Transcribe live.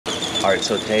All right,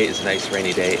 so today is a nice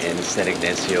rainy day in San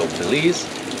Ignacio, Belize.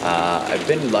 I've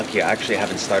been lucky. I actually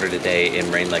haven't started a day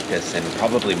in rain like this in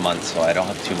probably months, so I don't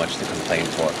have too much to complain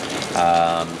for.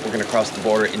 We're going to cross the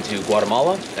border into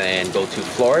Guatemala and go to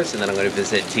Flores, and then I'm going to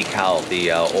visit Tikal, the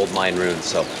old Mayan ruins.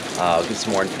 So I'll give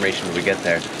some more information when we get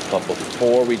there. But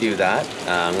before we do that,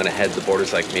 I'm going to head. The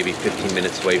border's like maybe 15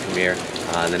 minutes away from here,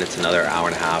 and then it's another hour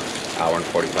and a half, hour and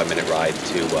 45-minute ride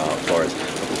to Flores.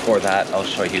 But before that, I'll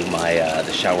show you my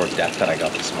the shower of death that I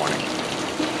got this morning.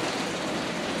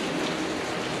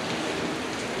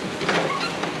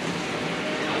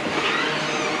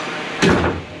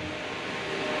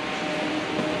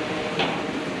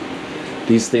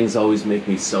 These things always make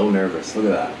me so nervous. Look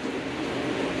at that.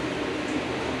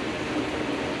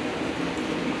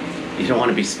 You don't want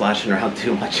to be splashing around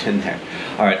too much in there.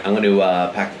 All right, I'm going to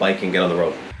pack the bike and get on the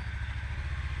road.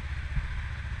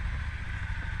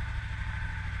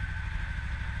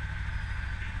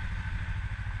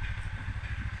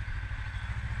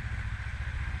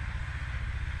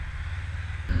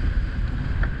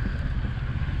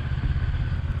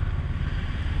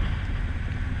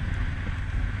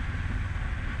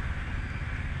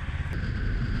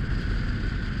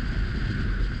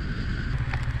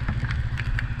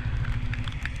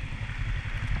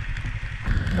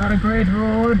 Not a great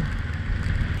road.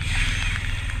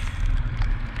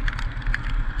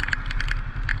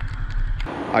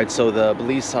 All right, so the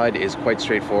Belize side is quite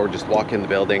straightforward. Just walk in the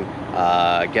building,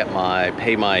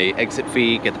 pay my exit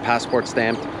fee, get the passport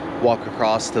stamped, walk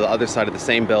across to the other side of the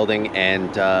same building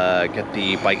and get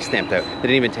the bike stamped out. They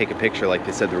didn't even take a picture like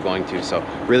they said they were going to, so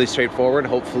really straightforward.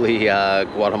 Hopefully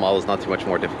Guatemala is not too much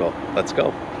more difficult. Let's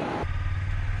go.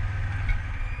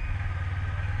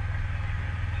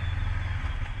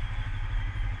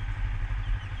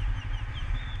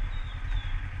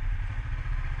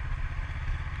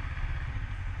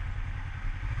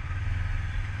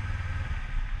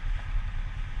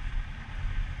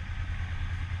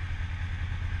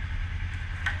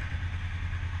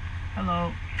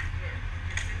 Hello.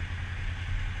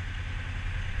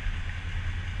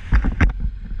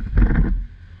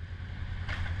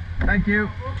 Thank you.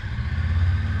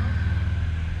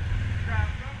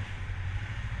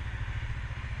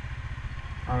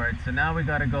 All right, so now we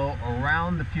got to go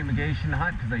around the fumigation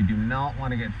hut because I do not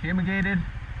want to get fumigated.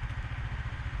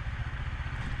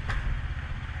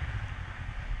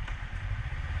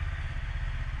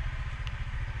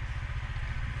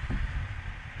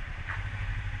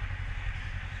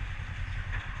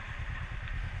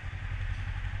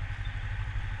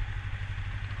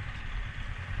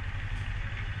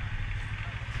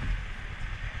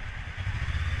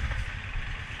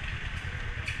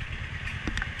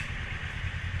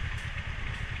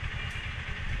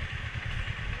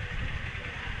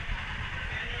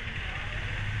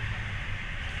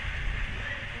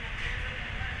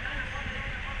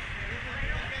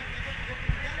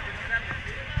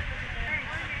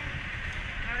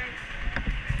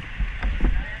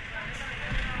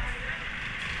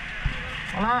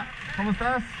 Hola, ¿cómo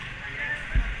estás?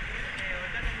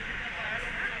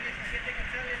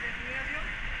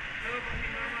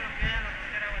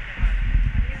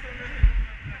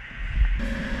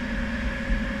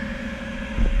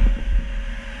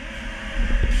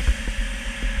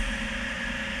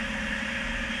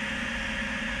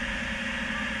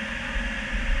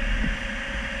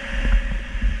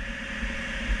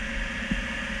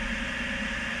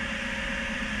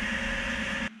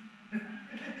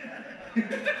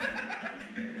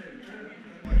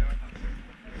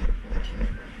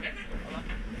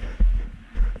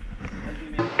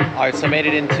 All right, so I made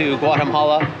it into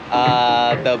Guatemala.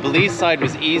 The Belize side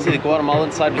was easy. The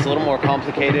Guatemalan side was a little more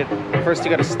complicated. First, you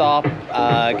got to stop,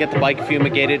 get the bike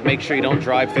fumigated, make sure you don't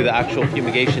drive through the actual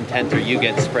fumigation tent or you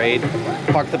get sprayed.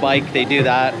 Park the bike, they do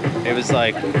that. It was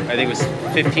like, I think it was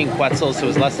 15 quetzals, so it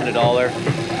was less than $1.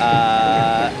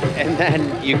 And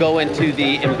then you go into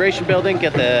the immigration building,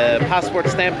 get the passport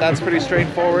stamp. That's pretty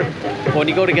straightforward. But when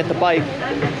you go to get the bike,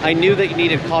 I knew that you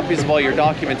needed copies of all your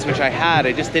documents, which I had.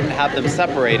 I just didn't have them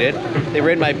separated. They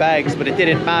were in my bags, but it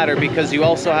didn't matter because you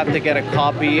also have to get a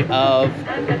copy of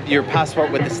your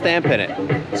passport with the stamp in it.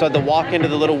 So I had to walk into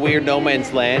the little weird no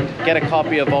man's land, get a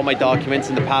copy of all my documents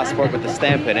and the passport with the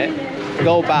stamp in it,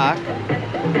 go back.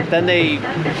 Then they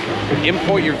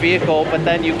import your vehicle, but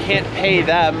then you can't pay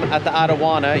them at the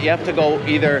aduana. You have to go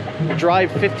either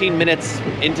drive 15 minutes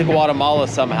into Guatemala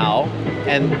somehow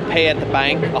and pay at the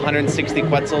bank 160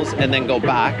 quetzals and then go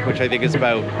back, which I think is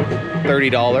about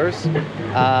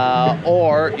 $30.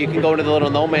 Or you can go to the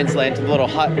little no man's land, to the little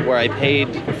hut where I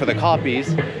paid for the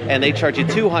copies, and they charge you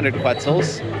 200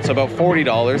 quetzals, so about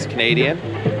 $40 Canadian.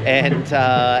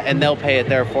 and they'll pay it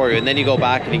there for you. And then you go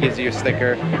back and he gives you your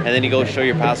sticker, and then you go show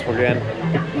your passport again.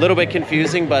 A little bit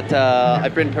confusing, but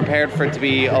I've been prepared for it to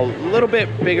be a little bit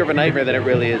bigger of a nightmare than it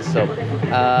really is. So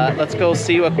let's go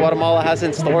see what Guatemala has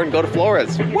in store and go to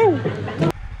Flores. Woo!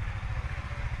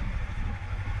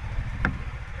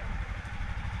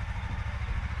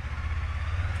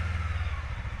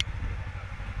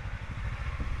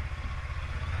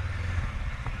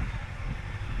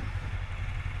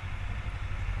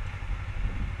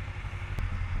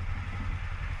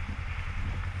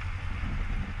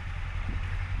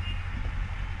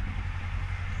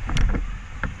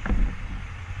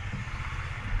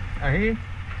 Ahí.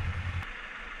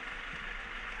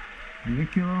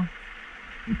 Vehículo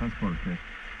y pasaporte.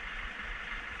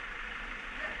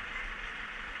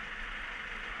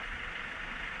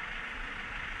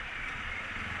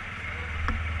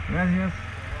 Gracias.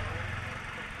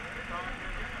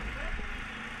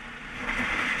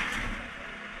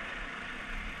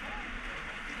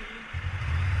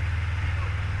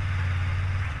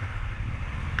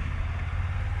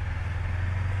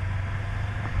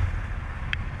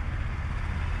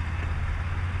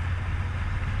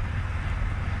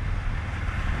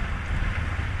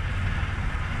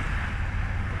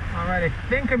 Alright, I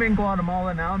think I'm in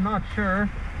Guatemala now. I'm not sure.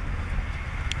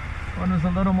 One was a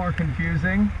little more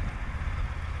confusing.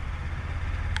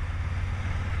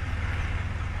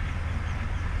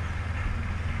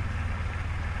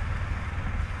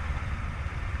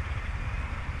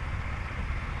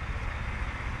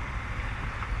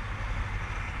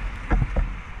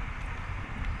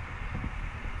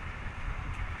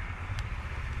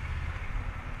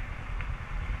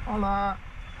 Hola.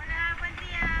 Hola, buen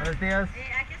día. Buenos días.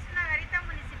 Aquí es una garita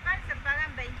municipal, se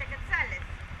pagan 20 quetzales.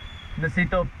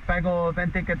 Necesito pago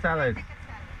 20 quetzales. 20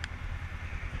 quetzales.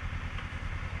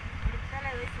 Ahorita le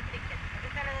doy su ticket.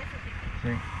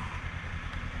 Sí.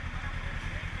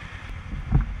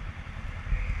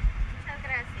 Muchas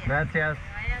gracias. Gracias.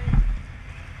 Que vaya bien.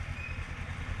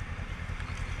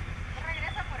 ¿No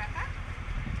regresa por acá?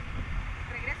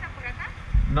 ¿Regresa por acá?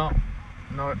 No.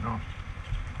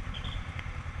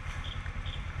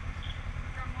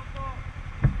 Tampoco.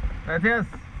 Gracias.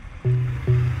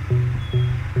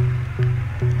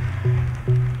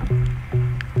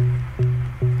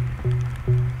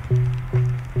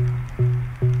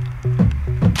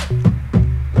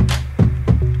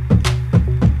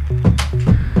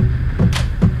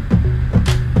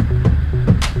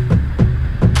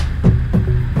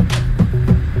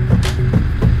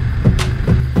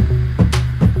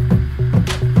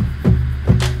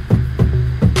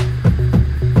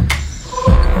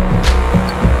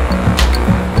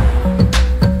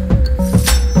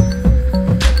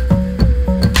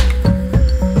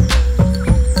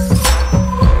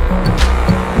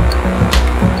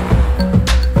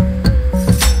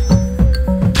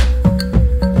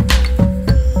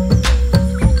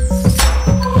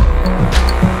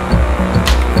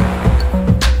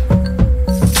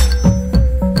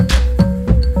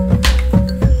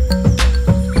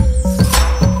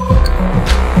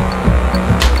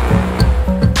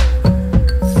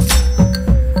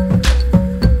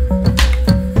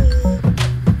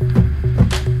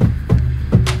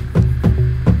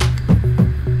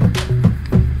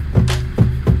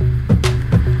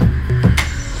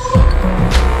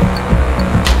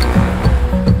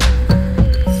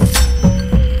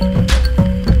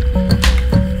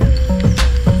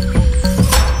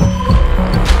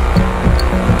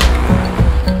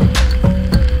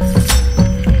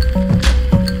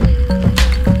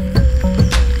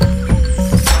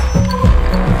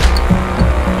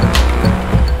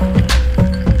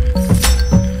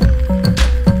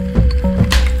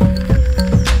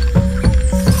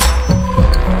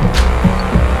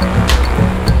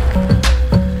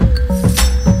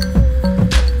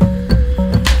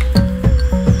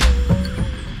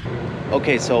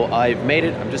 Okay, so I've made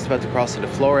it. I'm just about to cross into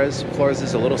Flores. Flores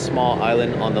is a little small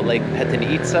island on the lake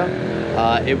Petanitza.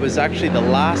 It was actually the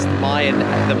last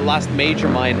major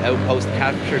Mayan outpost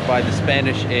captured by the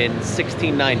Spanish in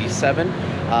 1697.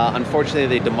 Unfortunately,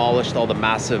 they demolished all the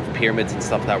massive pyramids and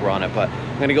stuff that were on it. But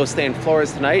I'm gonna go stay in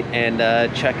Flores tonight and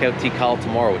check out Tikal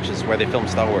tomorrow, which is where they filmed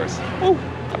Star Wars. Woo!